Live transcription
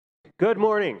Good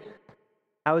morning.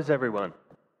 How is everyone?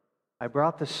 I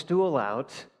brought the stool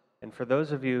out, and for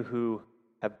those of you who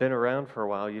have been around for a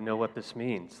while, you know what this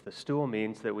means. The stool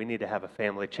means that we need to have a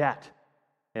family chat.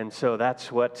 And so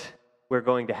that's what we're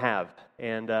going to have.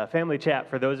 And family chat,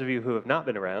 for those of you who have not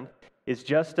been around, is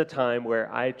just a time where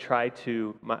I try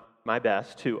to, my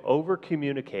best, to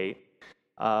over-communicate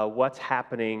what's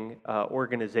happening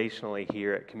organizationally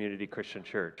here at Community Christian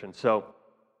Church. And so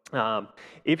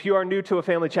if you are new to a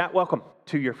family chat, welcome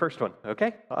to your first one.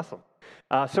 Okay, awesome.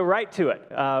 So right to it.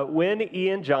 When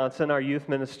Ian Johnson, our youth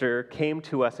minister, came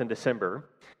to us in December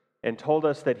and told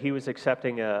us that he was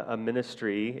accepting a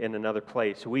ministry in another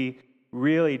place, we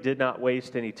really did not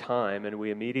waste any time, and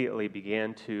we immediately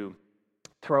began to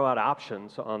throw out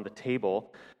options on the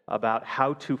table about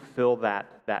how to fill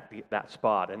that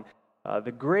spot. And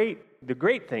the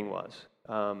great thing was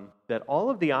that all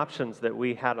of the options that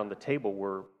we had on the table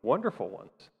were wonderful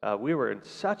ones. We were in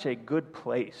such a good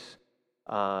place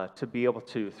to be able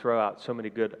to throw out so many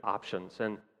good options.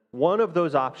 And one of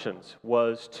those options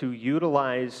was to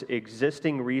utilize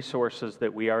existing resources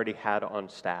that we already had on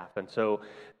staff. And so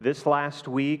this last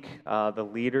week, the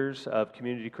leaders of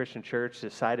Community Christian Church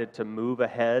decided to move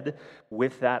ahead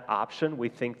with that option. We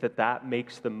think that that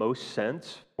makes the most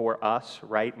sense for us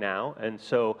right now. And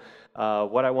so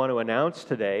what I want to announce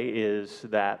today is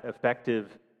that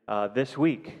effective this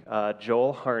week,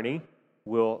 Joel Harney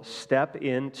will step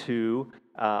into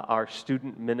our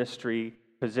student ministry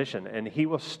position, and he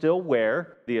will still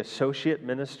wear the associate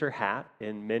minister hat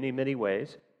in many, many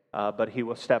ways, but he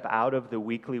will step out of the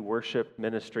weekly worship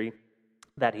ministry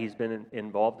that he's been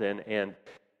involved in and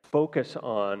focus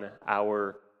on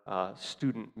our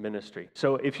student ministry.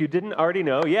 So if you didn't already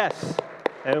know, yes,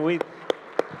 and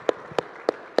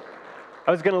I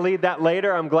was going to lead that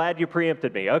later. I'm glad you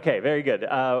preempted me. Okay, very good.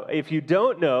 If you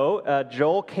don't know,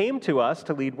 Joel came to us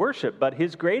to lead worship, but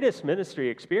his greatest ministry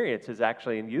experience is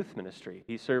actually in youth ministry.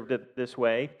 He served it this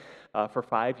way for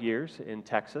 5 years in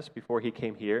Texas before he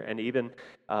came here, and even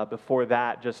before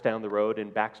that, just down the road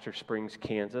in Baxter Springs,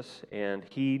 Kansas. And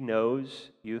he knows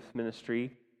youth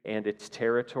ministry and its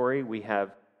territory. We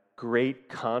have great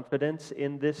confidence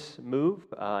in this move.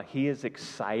 He is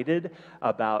excited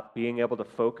about being able to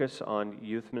focus on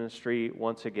youth ministry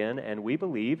once again, and we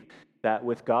believe that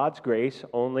with God's grace,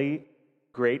 only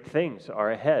great things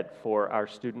are ahead for our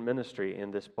student ministry in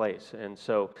this place. And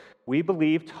so we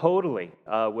believe totally,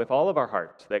 with all of our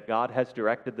hearts, that God has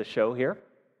directed the show here,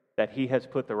 that He has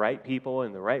put the right people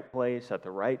in the right place at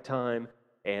the right time,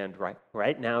 and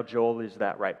right now, Joel is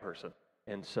that right person.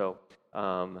 And so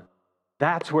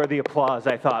that's where the applause,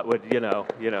 I thought, would,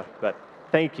 but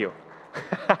thank you.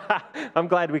 I'm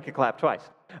glad we could clap twice.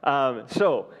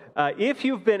 So if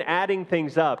you've been adding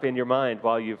things up in your mind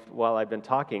while I've been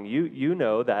talking, you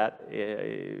know that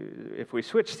if we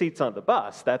switch seats on the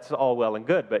bus, that's all well and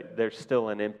good, but there's still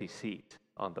an empty seat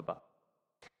on the bus.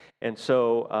 And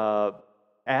so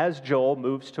as Joel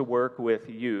moves to work with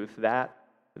youth, that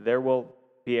there will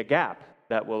be a gap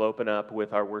that will open up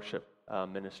with our worship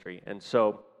ministry. And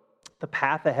so the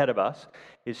path ahead of us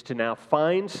is to now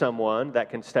find someone that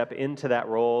can step into that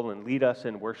role and lead us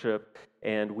in worship.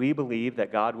 And we believe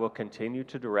that God will continue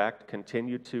to direct,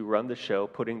 continue to run the show,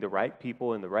 putting the right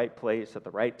people in the right place at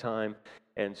the right time.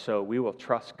 And so we will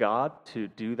trust God to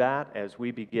do that as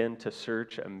we begin to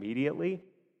search immediately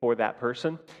for that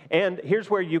person. And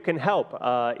here's where you can help.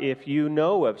 If you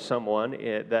know of someone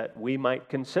that we might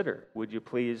consider, would you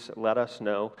please let us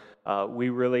know? We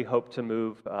really hope to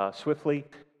move swiftly,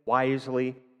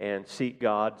 wisely, and seek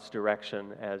God's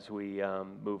direction as we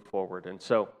move forward. And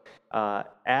so,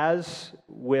 as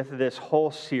with this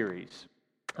whole series,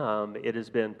 it has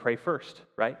been pray first,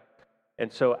 right?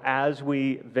 And so, as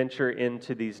we venture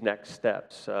into these next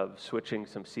steps of switching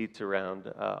some seats around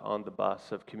on the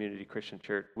bus of Community Christian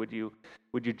Church, would you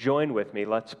join with me?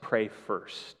 Let's pray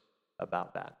first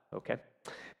about that, okay?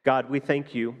 God, we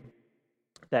thank you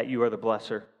that you are the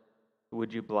blesser.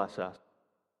 Would you bless us?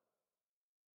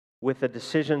 With the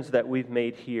decisions that we've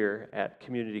made here at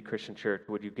Community Christian Church,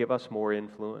 would you give us more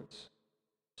influence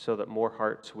so that more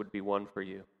hearts would be won for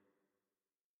you?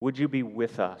 Would you be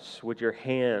with us? Would your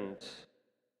hand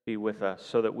be with us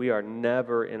so that we are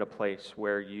never in a place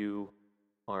where you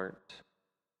aren't?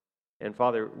 And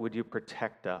Father, would you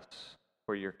protect us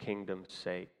for your kingdom's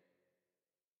sake?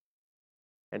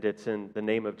 And it's in the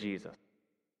name of Jesus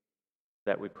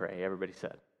that we pray. Everybody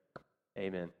said,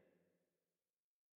 amen.